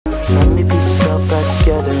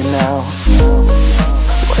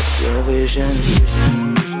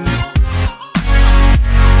vision.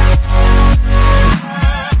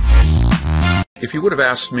 If you would have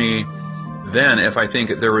asked me then if I think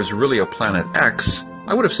there is really a planet X,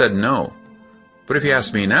 I would have said no. But if you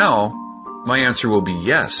ask me now, my answer will be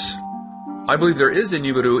yes. I believe there is a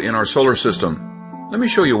Nibiru in our solar system. Let me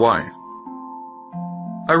show you why.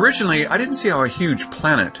 Originally, I didn't see how a huge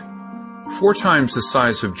planet, 4 times the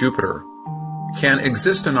size of Jupiter, can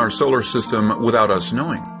exist in our solar system without us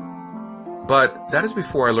knowing. But that is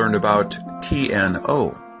before I learned about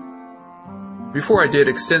TNO. Before I did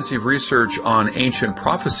extensive research on ancient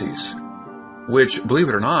prophecies, which, believe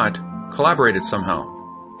it or not, collaborated somehow.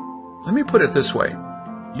 Let me put it this way.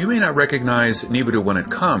 You may not recognize Nibiru when it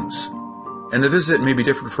comes, and the visit may be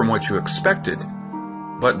different from what you expected,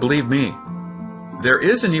 but believe me, there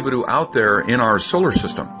is a Nibiru out there in our solar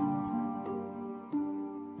system.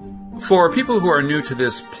 For people who are new to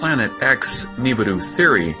this Planet X Nibiru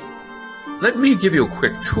theory, let me give you a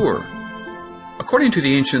quick tour. According to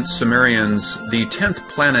the ancient Sumerians, the 10th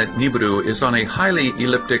planet Nibiru is on a highly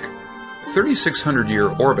elliptic 3,600-year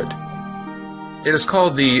orbit. It is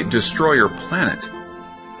called the Destroyer Planet,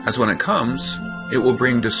 as when it comes, it will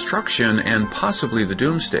bring destruction and possibly the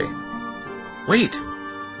Doomsday. Wait!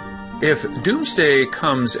 If Doomsday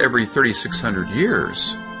comes every 3,600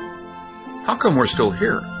 years, how come we're still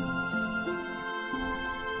here?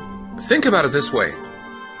 Think about it this way.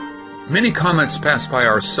 Many comets pass by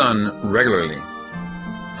our sun regularly.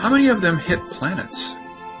 How many of them hit planets?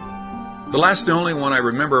 The last and only one I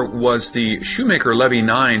remember was the Shoemaker-Levy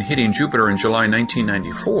 9 hitting Jupiter in July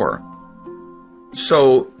 1994.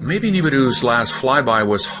 So maybe Nibiru's last flyby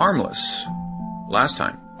was harmless last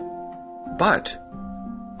time. But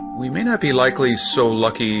we may not be likely so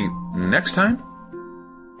lucky next time?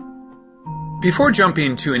 Before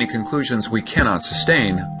jumping to any conclusions we cannot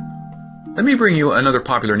sustain, let me bring you another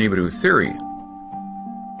popular Nibiru theory.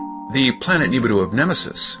 The planet Nibiru of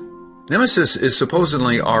Nemesis. Nemesis is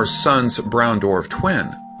supposedly our sun's brown dwarf twin.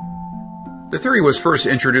 The theory was first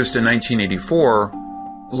introduced in 1984,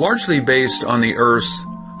 largely based on the Earth's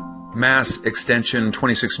mass extension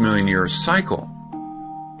 26 million year cycle.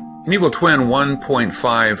 An evil twin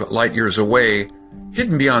 1.5 light years away,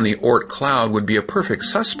 hidden beyond the Oort cloud, would be a perfect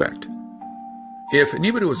suspect. If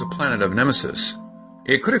Nibiru was a planet of Nemesis,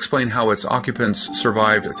 it could explain how its occupants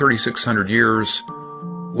survived 3,600 years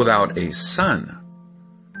without a sun.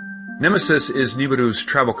 Nemesis is Nibiru's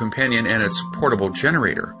travel companion and its portable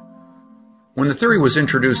generator. When the theory was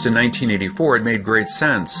introduced in 1984, it made great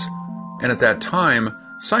sense, and at that time,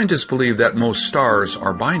 scientists believed that most stars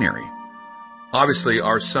are binary. Obviously,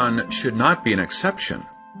 our sun should not be an exception.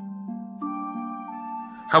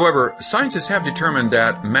 However, scientists have determined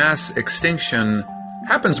that mass extinction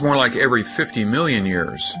happens more like every 50 million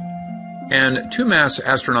years. And 2 mass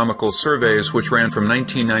astronomical surveys, which ran from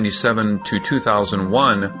 1997 to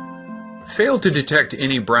 2001, failed to detect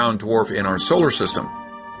any brown dwarf in our solar system.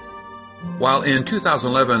 While in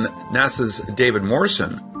 2011, NASA's David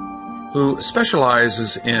Morrison, who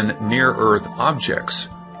specializes in near-Earth objects,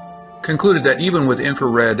 concluded that even with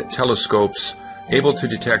infrared telescopes able to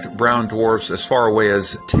detect brown dwarfs as far away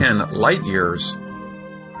as 10 light years,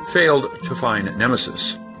 failed to find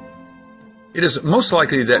Nemesis. It is most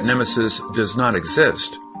likely that Nemesis does not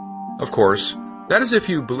exist. Of course, that is if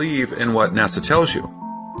you believe in what NASA tells you.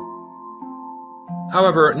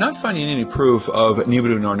 However, not finding any proof of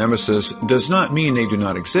Nibiru nor Nemesis does not mean they do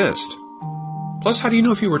not exist. Plus, how do you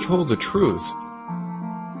know if you were told the truth?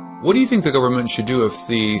 What do you think the government should do if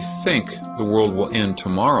they think the world will end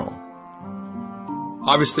tomorrow?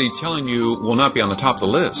 Obviously, telling you will not be on the top of the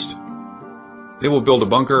list. They will build a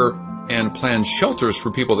bunker and plan shelters for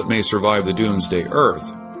people that may survive the doomsday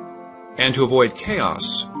Earth. And to avoid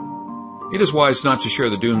chaos, it is wise not to share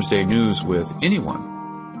the doomsday news with anyone.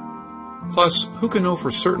 Plus, who can know for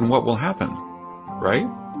certain what will happen, right?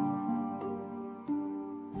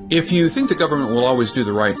 If you think the government will always do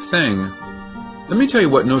the right thing, let me tell you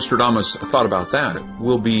what Nostradamus thought about that. It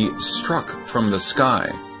will be struck from the sky.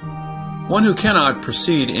 One who cannot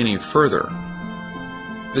proceed any further.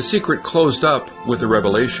 The secret closed up with the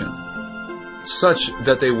revelation, such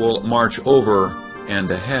that they will march over and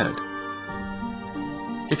ahead.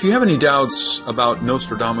 If you have any doubts about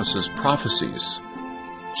Nostradamus' prophecies,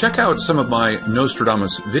 check out some of my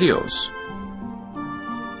Nostradamus videos.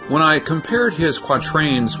 When I compared his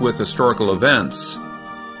quatrains with historical events,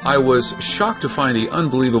 I was shocked to find the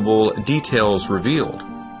unbelievable details revealed.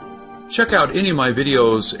 Check out any of my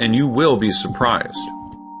videos and you will be surprised.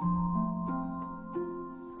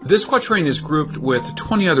 This quatrain is grouped with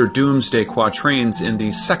 20 other doomsday quatrains in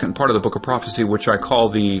the second part of the Book of Prophecy, which I call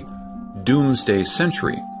the Doomsday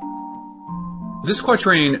Century. This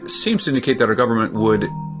quatrain seems to indicate that our government would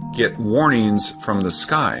get warnings from the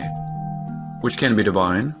sky, which can be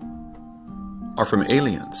divine, or from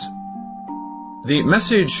aliens. The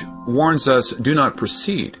message warns us, do not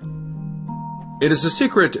proceed. It is a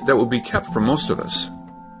secret that will be kept from most of us.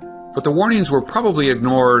 But the warnings were probably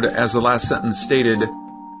ignored, as the last sentence stated,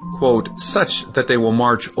 quote, such that they will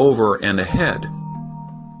march over and ahead.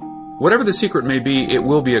 Whatever the secret may be, it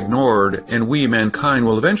will be ignored, and we, mankind,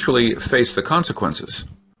 will eventually face the consequences.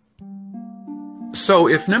 So,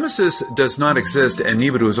 if Nemesis does not exist and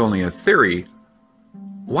Nibiru is only a theory,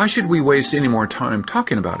 why should we waste any more time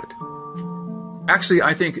talking about it? Actually,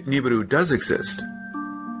 I think Nibiru does exist.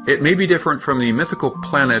 It may be different from the mythical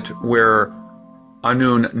planet where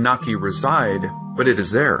Anunnaki reside, but it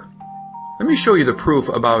is there. Let me show you the proof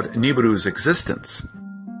about Nibiru's existence.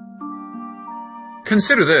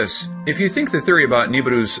 Consider this. If you think the theory about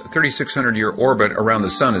Nibiru's 3,600-year orbit around the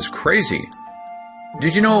Sun is crazy,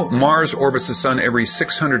 did you know Mars orbits the Sun every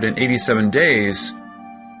 687 days,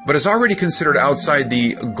 but is already considered outside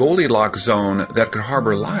the Goldilocks zone that could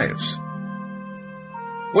harbor lives?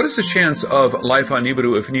 What is the chance of life on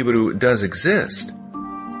Nibiru if Nibiru does exist?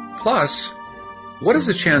 Plus, what is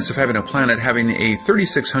the chance of having a planet having a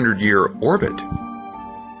 3,600-year orbit?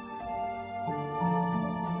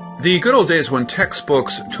 The good old days when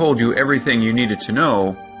textbooks told you everything you needed to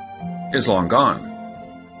know is long gone.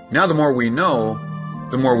 Now the more we know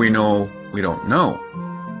we don't know.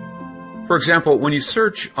 For example, when you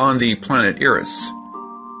search on the planet Eris,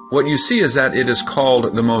 what you see is that it is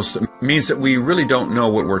called the most, means that we really don't know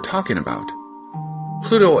what we're talking about.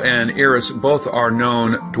 Pluto and Eris both are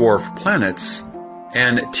known dwarf planets,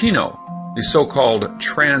 and Tino, the so-called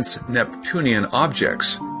trans-Neptunian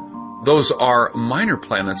objects, those are minor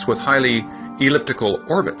planets with highly elliptical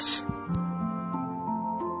orbits.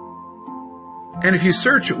 And if you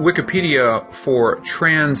search Wikipedia for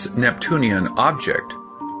trans-Neptunian object,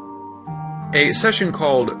 a session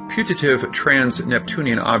called Putative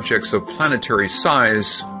Trans-Neptunian Objects of Planetary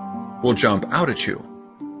Size will jump out at you.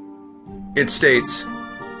 It states,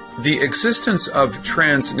 the existence of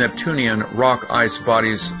trans-Neptunian rock-ice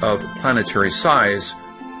bodies of planetary size,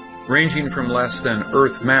 ranging from less than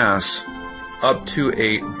Earth mass up to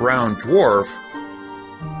a brown dwarf,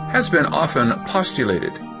 has been often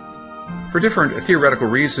postulated. For different theoretical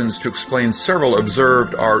reasons to explain several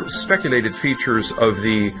observed or speculated features of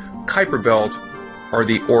the Kuiper Belt or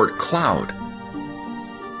the Oort cloud.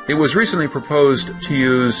 It was recently proposed to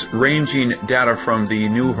use ranging data from the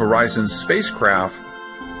New Horizons spacecraft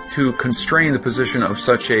to constrain the position of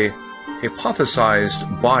such a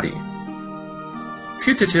hypothesized body.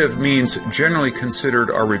 Putative means generally considered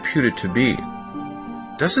or reputed to be.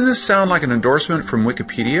 Doesn't this sound like an endorsement from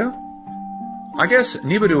Wikipedia? I guess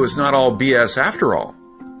Nibiru is not all BS after all.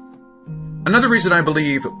 Another reason I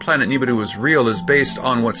believe planet Nibiru is real is based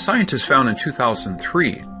on what scientists found in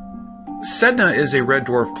 2003. Sedna is a red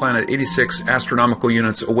dwarf planet 86 astronomical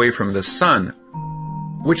units away from the Sun,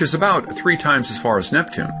 which is about 3 times as far as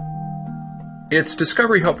Neptune. Its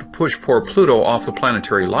discovery helped push poor Pluto off the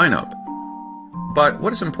planetary lineup. But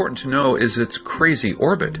what is important to know is its crazy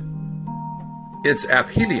orbit. Its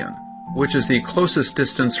aphelion, which is the closest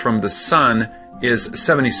distance from the Sun, is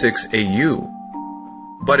 76 AU,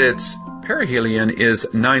 but its perihelion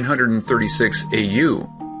is 936 AU,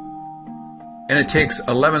 and it takes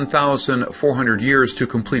 11,400 years to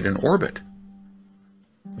complete an orbit.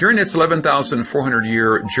 During its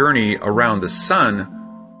 11,400-year journey around the Sun,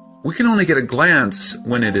 we can only get a glance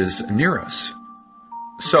when it is near us.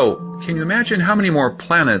 So, can you imagine how many more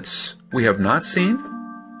planets we have not seen?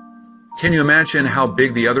 Can you imagine how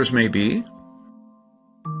big the others may be?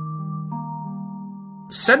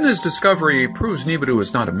 Sedna's discovery proves Nibiru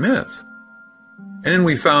is not a myth. And then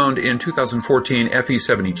we found in 2014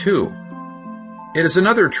 FE72. It is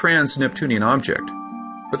another trans-Neptunian object,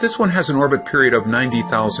 but this one has an orbit period of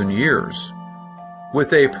 90,000 years,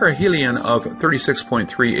 with a perihelion of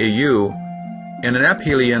 36.3 AU and an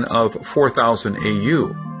aphelion of 4,000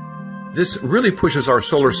 AU. This really pushes our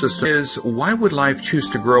solar system. Why would life choose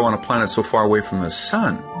to grow on a planet so far away from the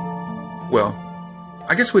Sun? Well,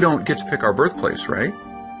 I guess we don't get to pick our birthplace, right?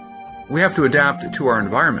 We have to adapt to our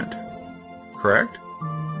environment, correct?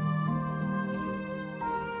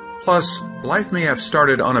 Plus, life may have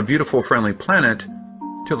started on a beautiful, friendly planet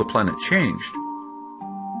till the planet changed.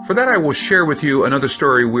 For that, I will share with you another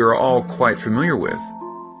story we are all quite familiar with,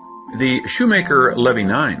 the Shoemaker-Levy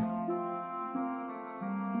 9.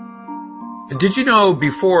 Did you know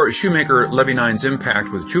before Shoemaker-Levy 9's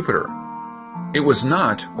impact with Jupiter, it was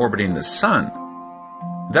not orbiting the Sun?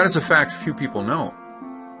 That is a fact few people know.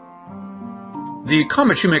 The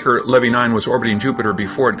comet Shoemaker-Levy 9 was orbiting Jupiter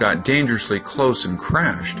before it got dangerously close and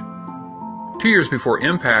crashed. 2 years before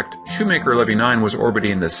impact, Shoemaker-Levy 9 was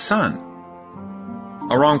orbiting the Sun.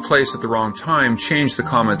 A wrong place at the wrong time changed the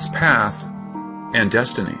comet's path and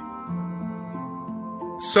destiny.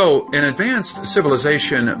 So, an advanced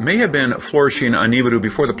civilization may have been flourishing on Nibiru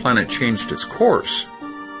before the planet changed its course.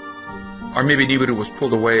 Or maybe Nibiru was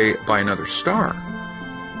pulled away by another star.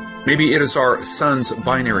 Maybe it is our Sun's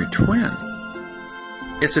binary twin.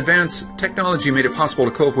 Its advanced technology made it possible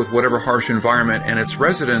to cope with whatever harsh environment, and its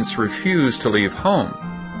residents refused to leave home.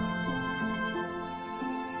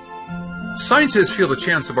 Scientists feel the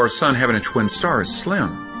chance of our Sun having a twin star is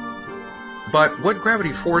slim. But what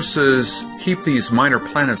gravity forces keep these minor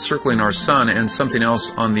planets circling our Sun and something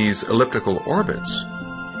else on these elliptical orbits?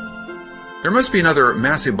 There must be another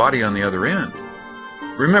massive body on the other end.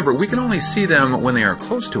 Remember, we can only see them when they are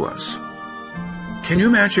close to us. Can you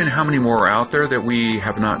imagine how many more are out there that we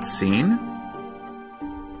have not seen?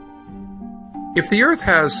 If the Earth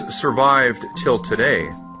has survived till today,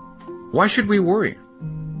 why should we worry?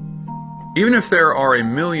 Even if there are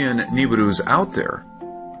 1 million Nibirus out there,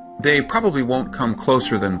 they probably won't come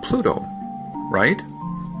closer than Pluto, right?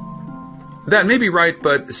 That may be right,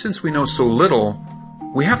 but since we know so little,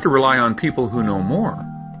 we have to rely on people who know more,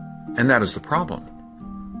 and that is the problem.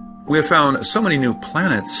 We have found so many new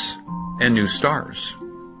planets and new stars.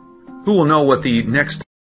 Who will know what the next...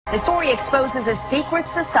 The story exposes a secret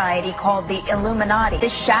society called the Illuminati.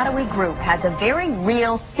 This shadowy group has a very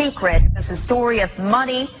real secret. It's a story of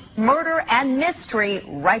money, murder, and mystery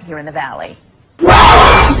right here in the Valley.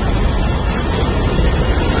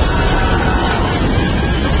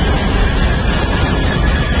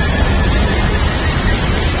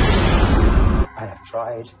 I have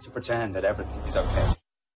tried to pretend that everything is okay,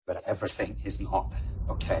 but everything is not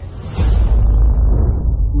okay.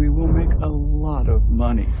 We will make a lot of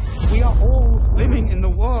money. We are all living in the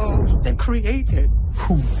world they created.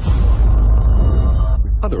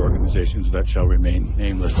 Other organizations that shall remain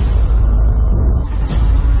nameless.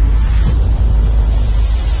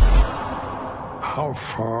 How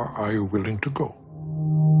far are you willing to go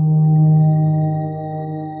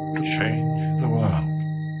to change the world?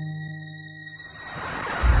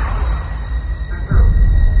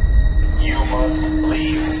 You must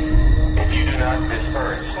leave. If you do not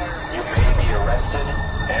disperse, you may be arrested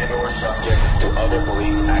and/or subject to other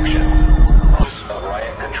police action. Use of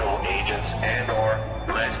riot control agents and/or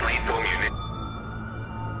less lethal munitions.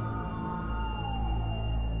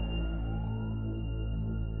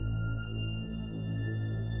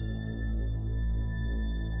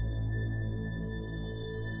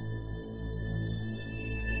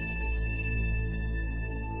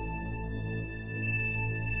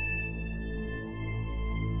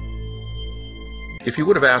 If you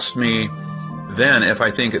would have asked me then if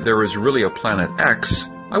I think there is really a planet X,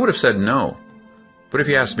 I would have said no. But if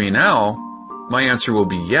you ask me now, my answer will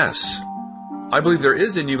be yes. I believe there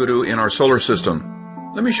is a Nibiru in our solar system.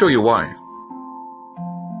 Let me show you why.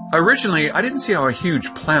 Originally, I didn't see how a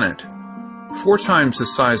huge planet, 4 times the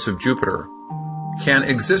size of Jupiter, can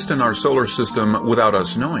exist in our solar system without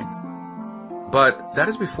us knowing. But that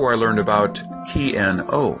is before I learned about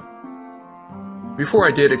TNO. Before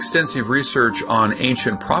I did extensive research on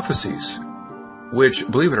ancient prophecies, which,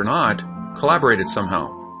 believe it or not, collaborated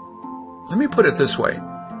somehow. Let me put it this way.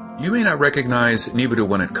 You may not recognize Nibiru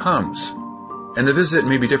when it comes, and the visit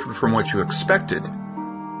may be different from what you expected,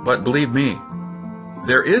 but believe me,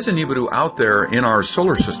 there is a Nibiru out there in our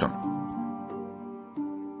solar system.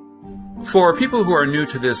 For people who are new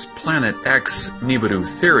to this Planet X Nibiru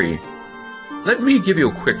theory, let me give you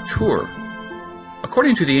a quick tour.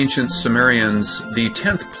 According to the ancient Sumerians, the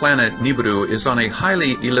 10th planet Nibiru is on a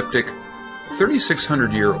highly elliptic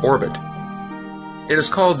 3,600-year orbit. It is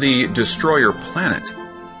called the Destroyer Planet,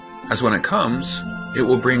 as when it comes, it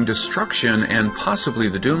will bring destruction and possibly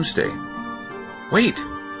the Doomsday. Wait,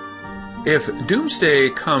 if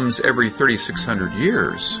Doomsday comes every 3,600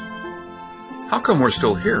 years, how come we're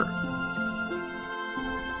still here?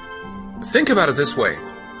 Think about it this way.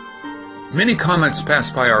 Many comets pass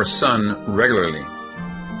by our Sun regularly.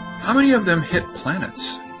 How many of them hit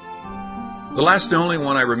planets? The last and only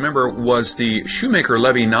one I remember was the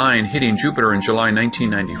Shoemaker-Levy 9 hitting Jupiter in July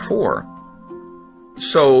 1994.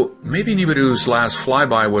 So maybe Nibiru's last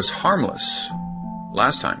flyby was harmless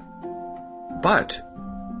last time. But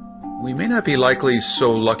we may not be likely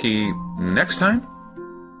so lucky next time.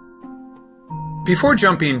 Before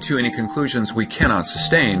jumping to any conclusions we cannot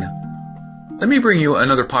sustain, let me bring you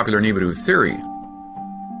another popular Nibiru theory.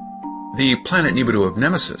 The planet Nibiru of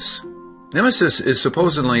Nemesis. Nemesis is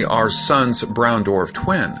supposedly our Sun's brown dwarf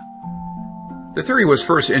twin. The theory was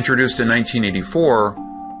first introduced in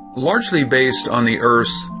 1984, largely based on the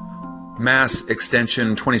Earth's mass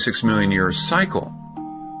extension 26 million year cycle.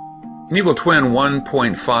 An evil twin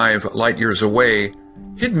 1.5 light years away,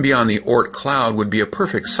 hidden beyond the Oort cloud, would be a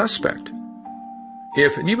perfect suspect.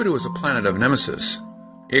 If Nibiru is a planet of Nemesis,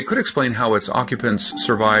 it could explain how its occupants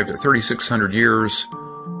survived 3,600 years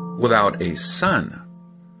without a sun.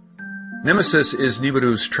 Nemesis is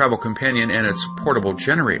Nibiru's travel companion and its portable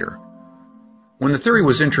generator. When the theory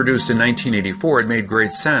was introduced in 1984, it made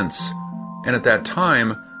great sense, and at that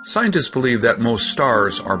time, scientists believed that most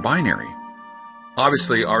stars are binary.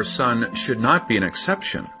 Obviously, our sun should not be an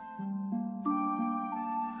exception.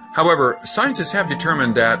 However, scientists have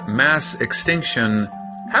determined that mass extinction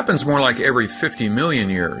happens more like every 50 million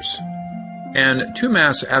years. And two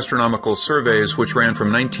mass astronomical surveys, which ran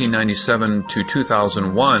from 1997 to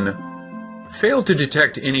 2001, failed to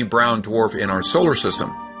detect any brown dwarf in our solar system.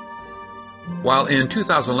 While in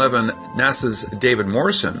 2011, NASA's David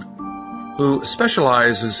Morrison, who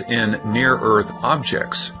specializes in near-Earth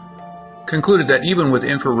objects, concluded that even with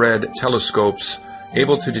infrared telescopes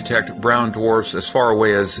able to detect brown dwarfs as far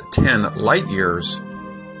away as 10 light years,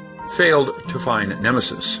 failed to find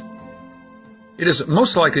Nemesis. It is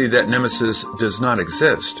most likely that Nemesis does not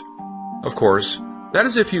exist. Of course, that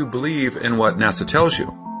is if you believe in what NASA tells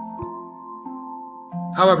you.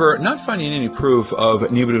 However, not finding any proof of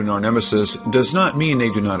Nibiru nor Nemesis does not mean they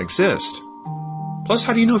do not exist. Plus,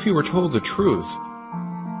 how do you know if you were told the truth?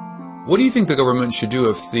 What do you think the government should do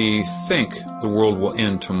if they think the world will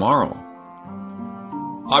end tomorrow?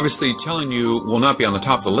 Obviously, telling you will not be on the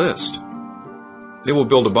top of the list. They will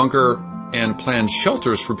build a bunker and plan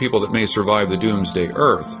shelters for people that may survive the doomsday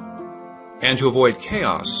Earth. And to avoid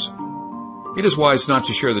chaos, it is wise not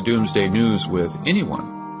to share the doomsday news with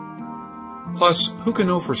anyone. Plus, who can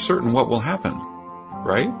know for certain what will happen,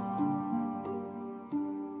 right?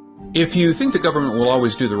 If you think the government will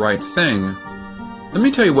always do the right thing, let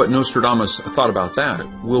me tell you what Nostradamus thought about that.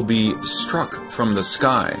 Will be struck from the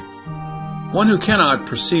sky. One who cannot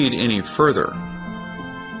proceed any further.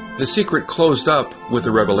 The secret closed up with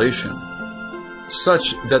the revelation,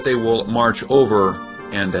 such that they will march over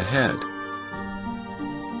and ahead.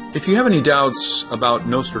 If you have any doubts about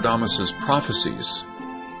Nostradamus' prophecies,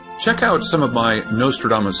 check out some of my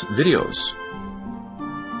Nostradamus videos.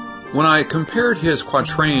 When I compared his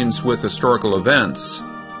quatrains with historical events,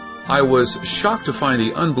 I was shocked to find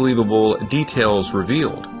the unbelievable details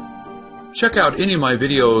revealed. Check out any of my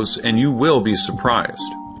videos and you will be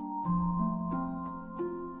surprised.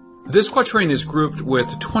 This quatrain is grouped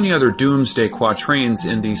with 20 other doomsday quatrains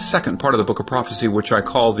in the second part of the Book of Prophecy, which I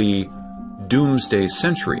call the Doomsday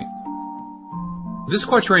Century. This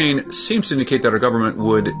quatrain seems to indicate that our government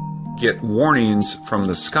would get warnings from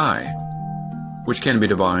the sky, which can be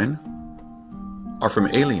divine, or from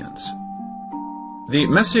aliens. The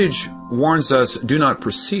message warns us, do not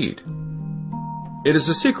proceed. It is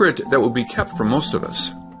a secret that will be kept from most of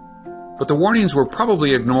us. But the warnings were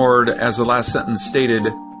probably ignored, as the last sentence stated,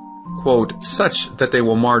 quote, such that they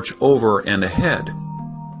will march over and ahead.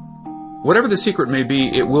 Whatever the secret may be,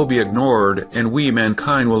 it will be ignored, and we,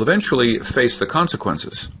 mankind, will eventually face the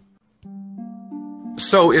consequences.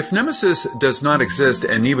 So, if Nemesis does not exist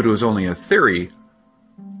and Nibiru is only a theory,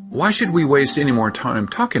 why should we waste any more time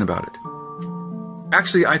talking about it?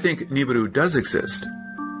 Actually, I think Nibiru does exist.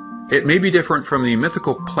 It may be different from the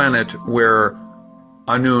mythical planet where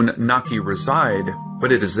Anunnaki reside,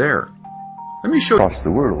 but it is there. Let me show you. Across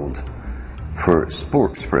the world for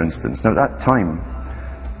sports, for instance. Now, at that time,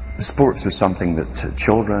 sports was something that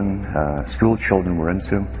children, school children were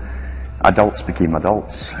into. Adults became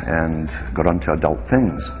adults and got onto adult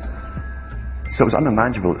things. So it was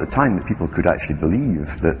unimaginable at the time that people could actually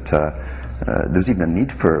believe that there was even a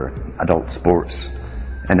need for adult sports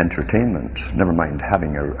and entertainment, never mind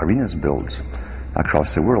having arenas built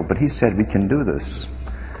across the world. But he said we can do this,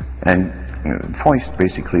 and foist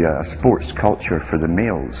basically a sports culture for the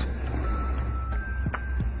males.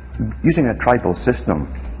 Using a tribal system,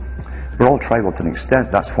 we're all tribal to an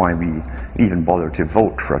extent. That's why we even bother to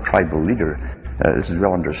vote for a tribal leader. This is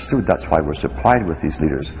well understood. That's why we're supplied with these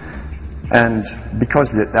leaders. And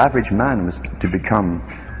because the average man was to become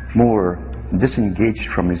more disengaged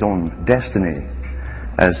from his own destiny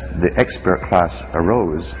as the expert class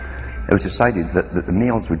arose, it was decided that the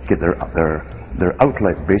males would get their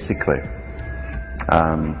outlet, basically,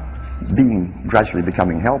 gradually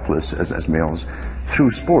becoming helpless as males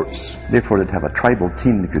through sports. Therefore, they'd have a tribal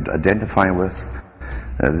team they could identify with.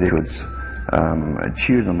 They could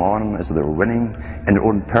cheer them on as they were winning. In their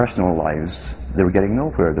own personal lives, they were getting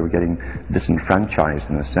nowhere. They were getting disenfranchised,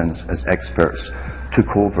 in a sense, as experts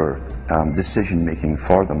took over decision-making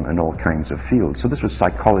for them in all kinds of fields. So this was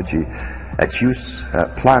psychology at use,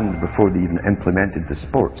 planned before they even implemented the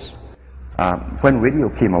sports. When radio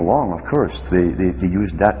came along, of course, they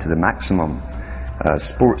used that to the maximum.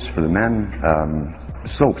 Sports for the men,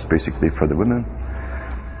 soaps basically for the women.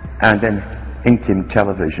 And then in came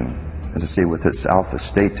television, as I say, with its alpha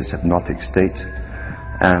state, its hypnotic state.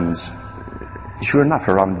 And sure enough,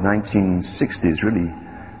 around the 1960s, really,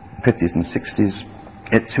 50s and 60s,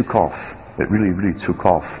 it took off. It really, really took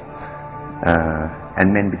off.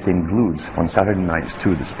 And men became glued on Saturday nights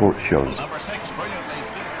to the sports shows.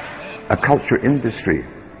 A culture industry,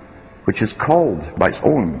 which is called by its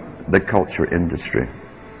own the culture industry.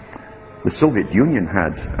 The Soviet Union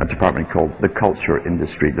had a department called the culture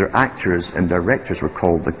industry. Their actors and directors were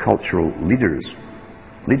called the cultural leaders.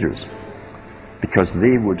 Because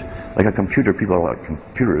they would, like a computer, people are like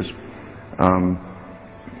computers,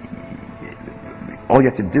 all you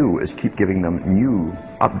have to do is keep giving them new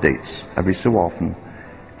updates every so often,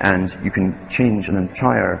 and you can change an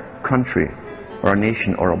entire country or a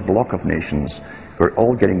nation or a block of nations who are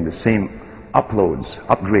all getting the same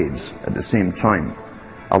upgrades at the same time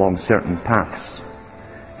along certain paths.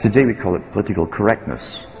 Today we call it political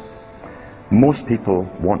correctness. Most people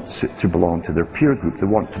want to belong to their peer group. They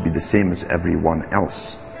want to be the same as everyone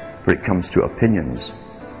else when it comes to opinions.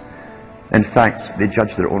 In fact, they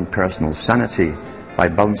judge their own personal sanity by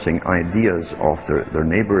bouncing ideas off their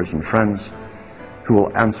neighbours and friends who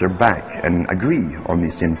will answer back and agree on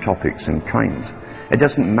these same topics in kind. It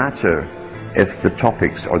doesn't matter if the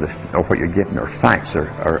topics or what you're given are facts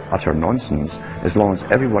or utter nonsense, as long as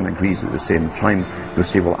everyone agrees at the same time. You'll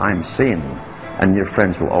say, well, I'm sane, and your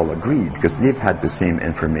friends will all agree because they've had the same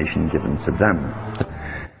information given to them.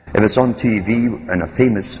 If it's on TV and a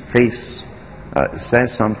famous face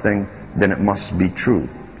says something, then it must be true.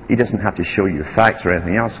 He doesn't have to show you facts or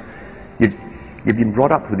anything else. You've been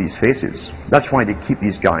brought up with these faces. That's why they keep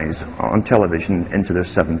these guys on television into their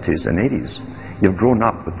 70s and 80s. You've grown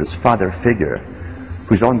up with this father figure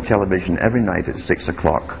who's on television every night at 6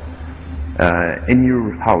 o'clock, in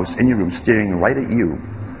your house, in your room, staring right at you.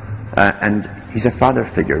 And he's a father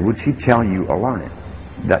figure. Would he tell you a lie?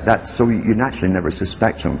 So you naturally never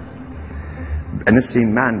suspect him. And this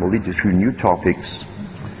same man will lead you through new topics.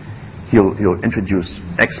 He'll introduce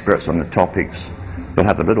experts on the topics. They'll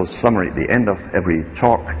have a little summary at the end of every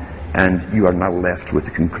talk, and you are now left with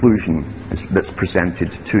the conclusion that's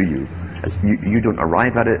presented to you. You don't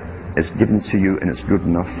arrive at it, it's given to you, and it's good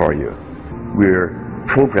enough for you. We're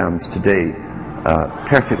programmed today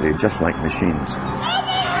perfectly, just like machines.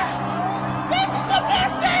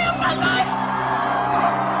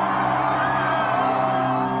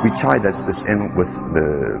 We tie this in with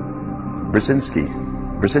the Brzezinski.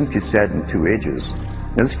 Brzezinski said in 2 Ages.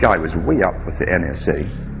 Now this guy was way up with the NSA.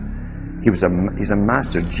 He's a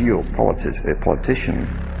master geopolitician.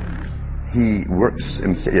 He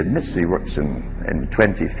admits he works in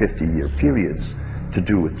 20, 50-year periods to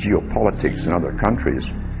do with geopolitics in other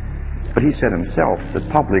countries. But he said himself, the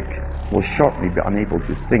public will shortly be unable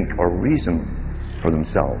to think or reason for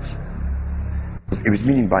themselves. It was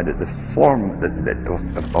meaning by the form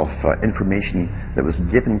of information that was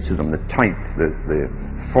given to them, the type, the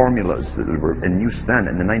formulas that were in use then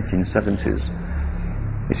in the 1970s.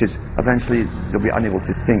 He says, eventually they'll be unable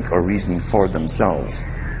to think or reason for themselves.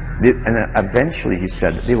 And eventually, he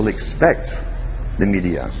said, they will expect the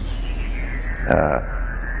media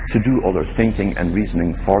to do all their thinking and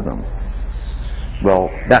reasoning for them. Well,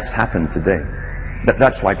 that's happened today.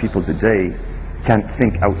 That's why people today can't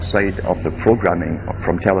think outside of the programming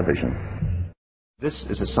from television. This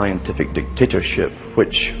is a scientific dictatorship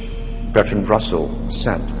which Bertrand Russell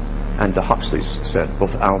said, and the Huxleys said,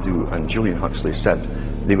 both Aldous and Julian Huxley said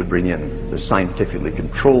they would bring in the scientifically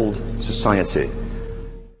controlled society.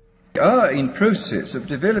 We are in process of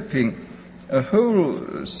developing a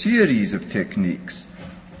whole series of techniques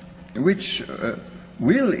which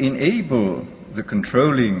will enable the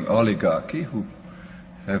controlling oligarchy, who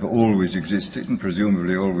have always existed and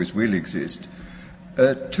presumably always will exist,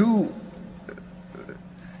 to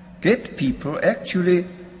get people actually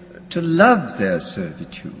to love their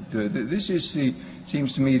servitude. This is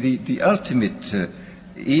seems to me the ultimate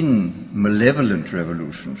in malevolent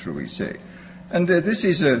revolution, shall we say. And this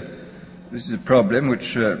is a problem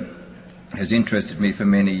which has interested me for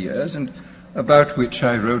many years, and about which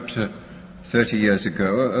I wrote 30 years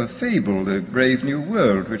ago a fable, The Brave New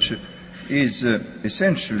World, which is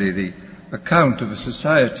essentially the account of a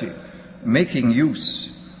society making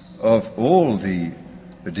use of all the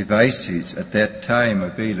devices at that time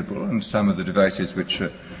available, and some of the devices which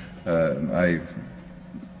I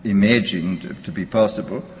imagined to be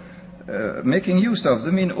possible, making use of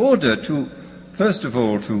them in order to, first of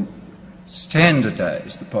all, to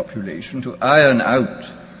standardize the population, to iron out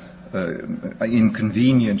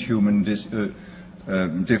inconvenient human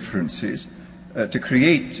differences, to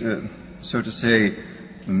create, so to say,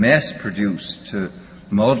 mass-produced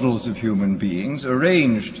models of human beings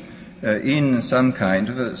arranged in some kind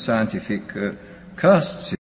of a scientific caste system.